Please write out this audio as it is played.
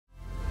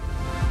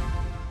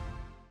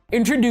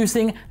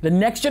Introducing the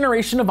next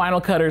generation of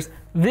vinyl cutters.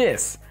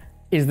 This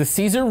is the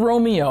Siser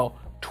Romeo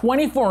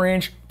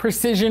 24-inch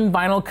precision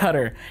vinyl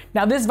cutter.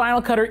 Now this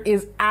vinyl cutter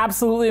is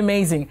absolutely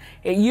amazing.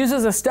 It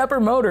uses a stepper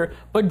motor,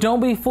 but don't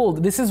be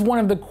fooled. This is one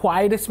of the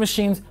quietest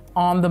machines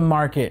on the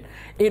market.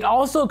 It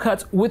also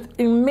cuts with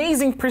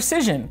amazing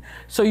precision.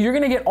 So you're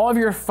gonna get all of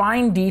your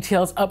fine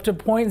details up to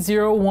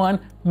 0.01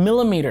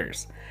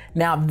 millimeters.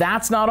 Now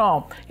that's not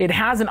all. It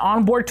has an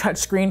onboard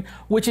touchscreen,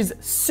 which is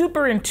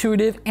super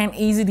intuitive and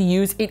easy to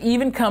use. It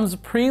even comes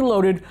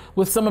preloaded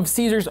with some of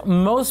Siser's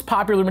most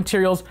popular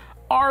materials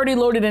already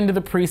loaded into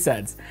the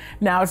presets.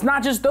 Now it's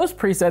not just those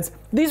presets,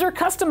 these are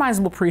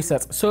customizable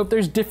presets. So if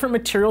there's different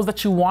materials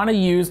that you wanna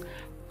use,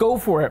 go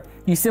for it.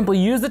 You simply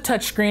use the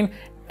touchscreen,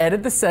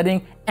 edit the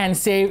setting, and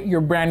save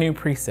your brand new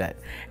preset.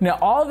 Now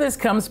all of this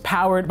comes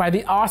powered by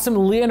the awesome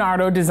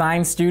Leonardo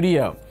Design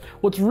Studio.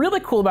 What's really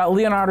cool about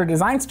Leonardo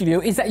Design Studio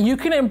is that you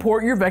can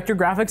import your vector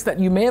graphics that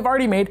you may have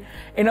already made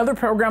in other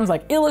programs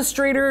like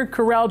Illustrator,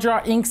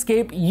 CorelDRAW,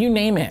 Inkscape, you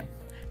name it.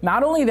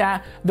 Not only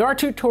that, there are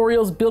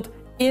tutorials built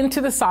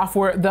into the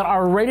software that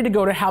are ready to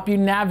go to help you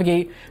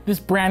navigate this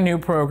brand new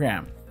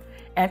program.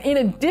 And in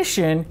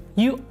addition,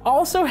 you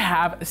also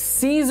have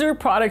Siser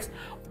products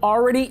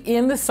already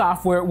in the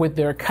software with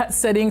their cut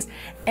settings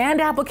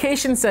and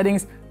application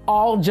settings,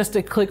 all just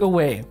a click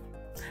away.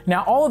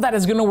 Now all of that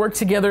is gonna work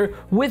together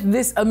with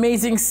this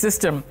amazing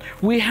system.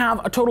 We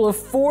have a total of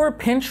 4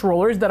 pinch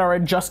rollers that are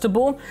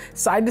adjustable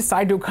side to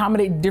side to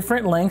accommodate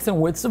different lengths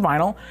and widths of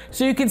vinyl,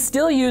 so you can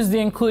still use the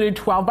included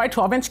 12 by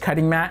 12 inch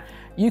cutting mat.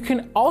 You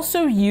can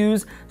also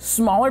use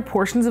smaller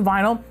portions of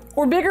vinyl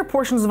or bigger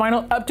portions of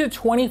vinyl up to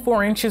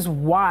 24 inches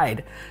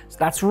wide. So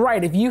that's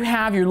right, if you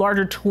have your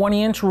larger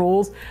 20-inch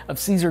rolls of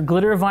Siser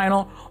glitter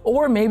vinyl,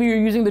 or maybe you're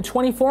using the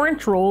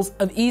 24-inch rolls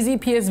of Easy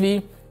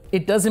PSV,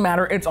 it doesn't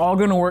matter, it's all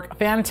gonna work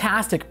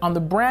fantastic on the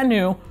brand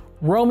new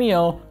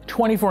Romeo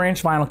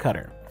 24-inch vinyl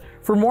cutter.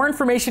 For more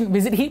information,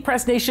 visit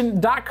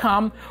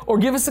heatpressnation.com or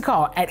give us a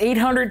call at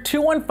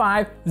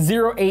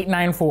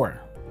 800-215-0894.